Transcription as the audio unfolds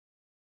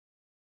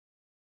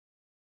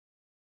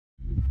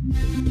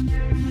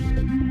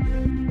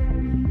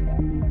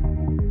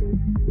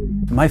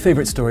My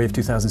favourite story of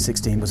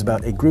 2016 was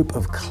about a group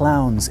of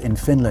clowns in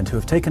Finland who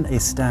have taken a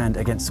stand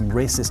against some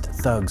racist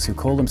thugs who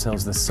call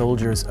themselves the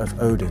Soldiers of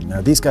Odin.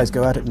 Now, these guys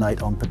go out at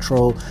night on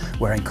patrol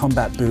wearing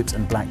combat boots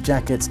and black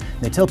jackets.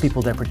 And they tell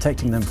people they're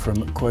protecting them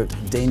from, quote,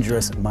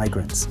 dangerous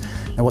migrants.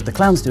 Now, what the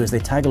clowns do is they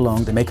tag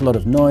along, they make a lot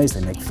of noise,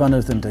 they make fun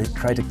of them, they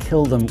try to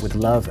kill them with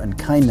love and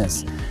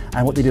kindness.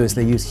 And what they do is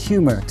they use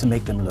humour to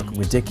make them look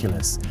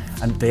ridiculous.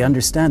 And they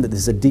understand that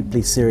this is a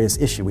deeply serious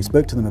issue. We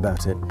spoke to them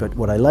about it, but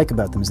what I like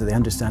about them is that they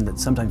understand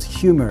that sometimes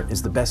humour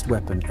is the best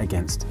weapon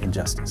against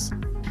injustice.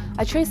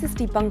 I chose this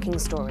debunking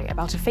story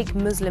about a fake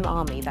Muslim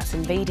army that's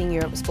invading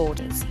Europe's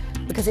borders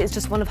because it is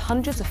just one of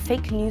hundreds of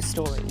fake news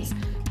stories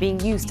being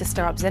used to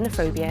stir up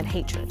xenophobia and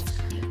hatred.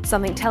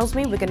 Something tells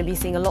me we're going to be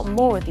seeing a lot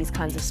more of these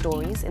kinds of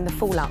stories in the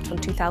fallout from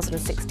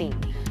 2016,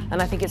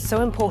 and I think it's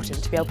so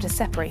important to be able to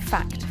separate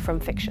fact from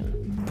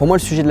fiction. Pour moi,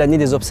 le sujet de l'année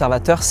des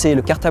observateurs, c'est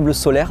le cartable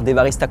solaire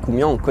d'Évariste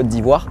Akoumian en Côte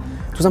d'Ivoire.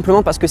 Tout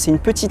simplement parce que c'est une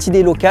petite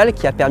idée locale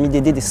qui a permis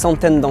d'aider des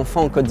centaines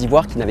d'enfants en Côte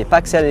d'Ivoire qui n'avaient pas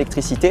accès à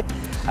l'électricité.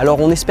 Alors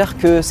on espère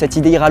que cette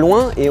idée ira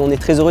loin et on est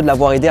très heureux de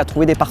l'avoir aidé à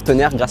trouver des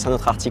partenaires grâce à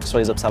notre article sur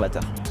les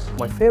observateurs.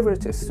 My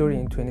favorite story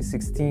in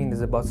 2016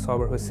 is about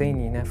Saber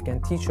Hosseini, an Afghan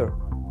teacher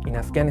in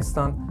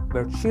Afghanistan,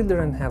 where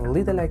children have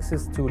little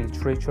access to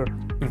literature,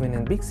 even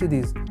in big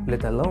cities,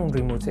 let alone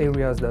remote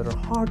areas that are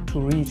hard to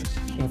reach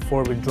in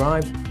four-wheel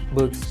drives.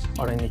 Books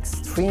are an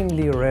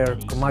extremely rare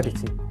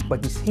commodity.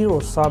 But this hero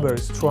Saber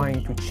is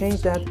trying to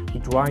change that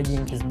with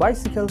riding his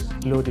bicycle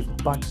loaded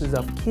with boxes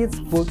of kids'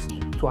 books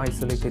to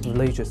isolated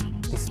villages,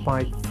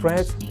 despite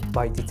threats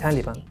by the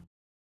Taliban.